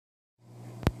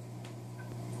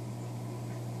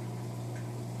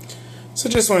So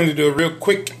just wanted to do a real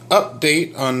quick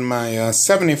update on my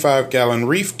 75-gallon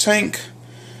Reef tank.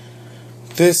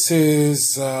 This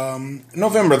is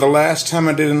November. The last time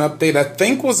I did an update, I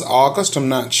think, was August. I'm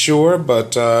not sure,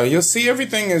 but you'll see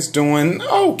everything is doing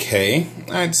okay,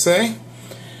 I'd say.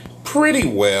 Pretty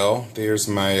well. There's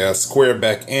my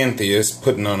squareback Antheus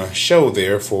putting on a show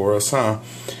there for us, huh?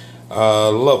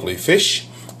 Lovely fish.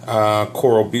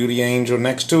 Coral Beauty Angel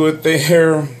next to it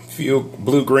there. Few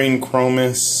blue-green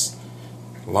chromis.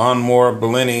 Lawnmower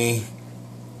Bellini.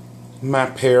 My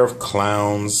pair of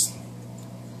clowns.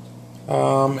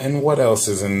 And what else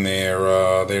is in there?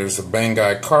 There's a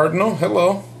Banggai Cardinal.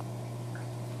 Hello.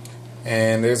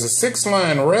 And there's a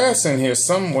 6-line wrasse in here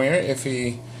somewhere if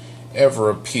he ever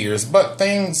appears. But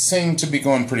things seem to be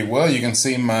going pretty well. You can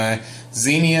see my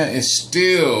Xenia is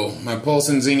still, my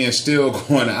pulsing Xenia is still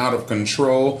going out of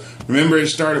control. Remember, it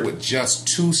started with just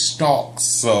 2 stalks,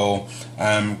 so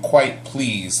I'm quite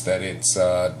pleased that it's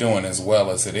doing as well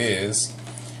as it is.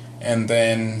 And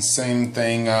then same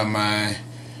thing, my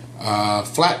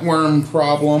flatworm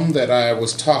problem that I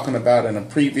was talking about in a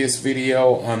previous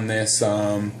video on this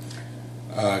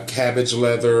cabbage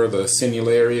leather, the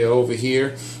Sinularia over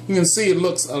here. You can see it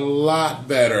looks a lot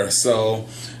better, so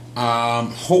I'm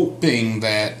hoping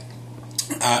that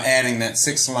adding that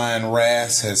 6-line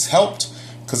wrasse has helped,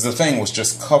 because the thing was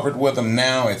just covered with them.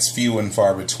 Now it's few and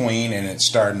far between, and it's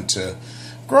starting to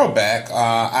grow back.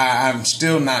 I'm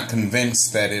still not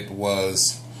convinced that it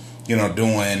was, you know,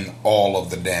 doing all of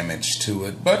the damage to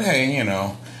it, but hey, you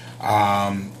know,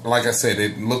 like I said,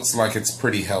 it looks like it's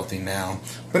pretty healthy now.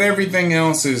 But everything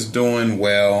else is doing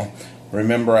well.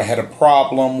 Remember, I had a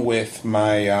problem with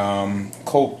my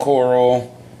coat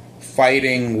coral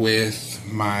fighting with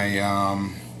my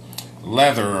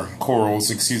leather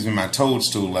corals, excuse me, my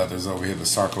toadstool leathers over here, the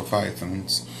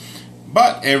sarcophythons.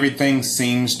 But everything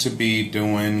seems to be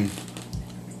doing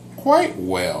quite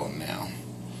well now.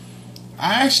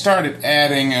 I started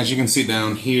adding, as you can see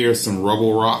down here, some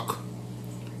rubble rock.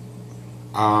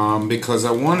 Because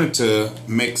I wanted to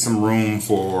make some room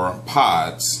for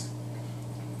pods,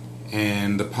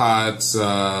 and the pods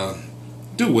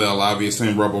do well obviously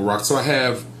in rubble rock, so I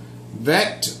have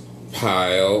that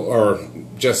pile, or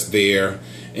just there,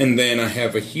 and then I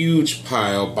have a huge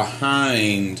pile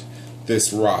behind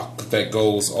this rock that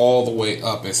goes all the way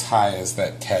up as high as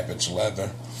that cabbage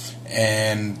leather.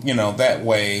 And you know, that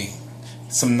way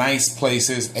some nice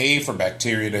places, for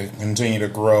bacteria to continue to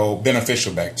grow,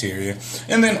 beneficial bacteria,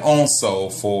 and then also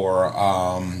for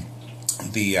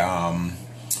the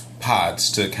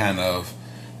pods to kind of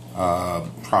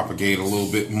propagate a little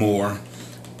bit more.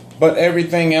 But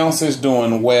everything else is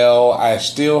doing well. I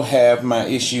still have my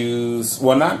issues.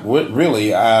 Well, not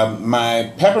really.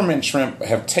 My peppermint shrimp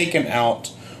have taken out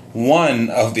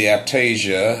one of the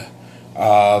Aptasia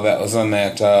that was on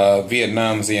that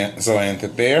Vietnam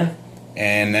zoanthid there.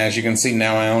 And as you can see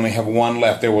now, I only have one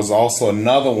left. There was also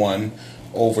another one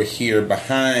over here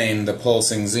behind the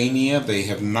pulsing Xenia. They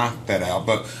have knocked that out.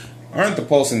 But aren't the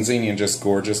pulsing Xenia just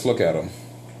gorgeous? Look at them.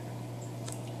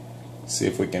 See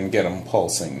if we can get them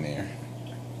pulsing there.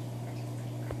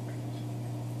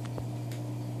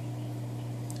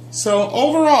 So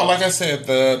overall, like I said,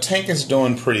 the tank is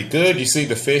doing pretty good. You see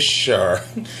the fish are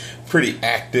pretty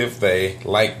active. They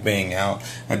like being out.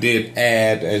 I did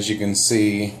add, as you can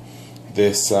see,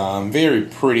 this very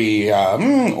pretty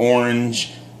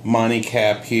orange Monty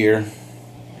cap here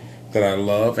that I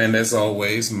love, and as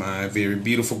always, my very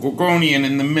beautiful Gorgonian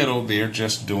in the middle there,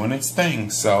 just doing its thing.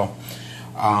 So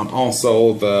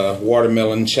also the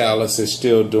watermelon chalice is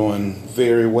still doing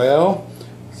very well.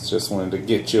 Just wanted to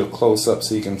get you a close-up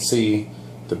so you can see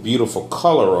the beautiful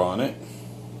color on it.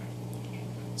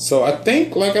 So I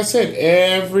think, like I said,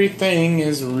 everything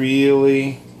is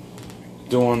really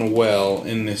doing well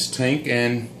in this tank,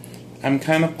 and I'm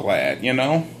kind of glad, you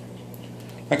know.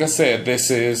 Like I said,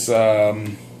 this is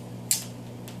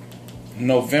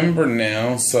November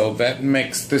now, so that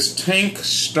makes this tank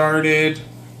started,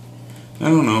 I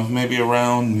don't know, maybe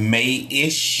around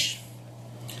May-ish,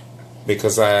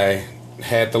 because I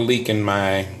had the leak in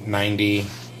my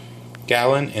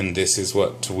 90-gallon, and this is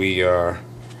what we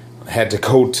had to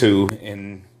go to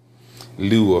in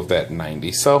lieu of that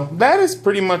 90. So that is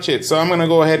pretty much it. So I'm going to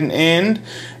go ahead and end.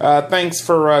 Thanks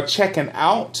for checking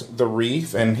out the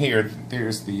Reef. And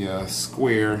there's the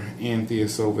square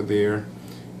Antheus over there.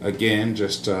 Again,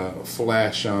 just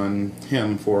flash on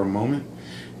him for a moment.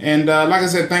 And like I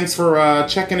said, thanks for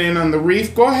checking in on the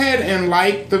Reef. Go ahead and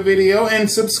like the video and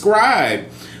subscribe.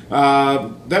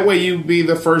 That way you'll be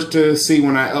the first to see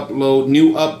when I upload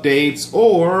new updates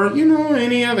or, you know,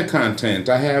 any other content.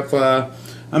 I have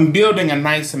I'm building a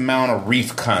nice amount of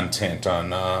reef content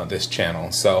on this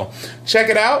channel. So check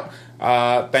it out.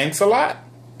 Thanks a lot.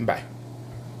 Bye.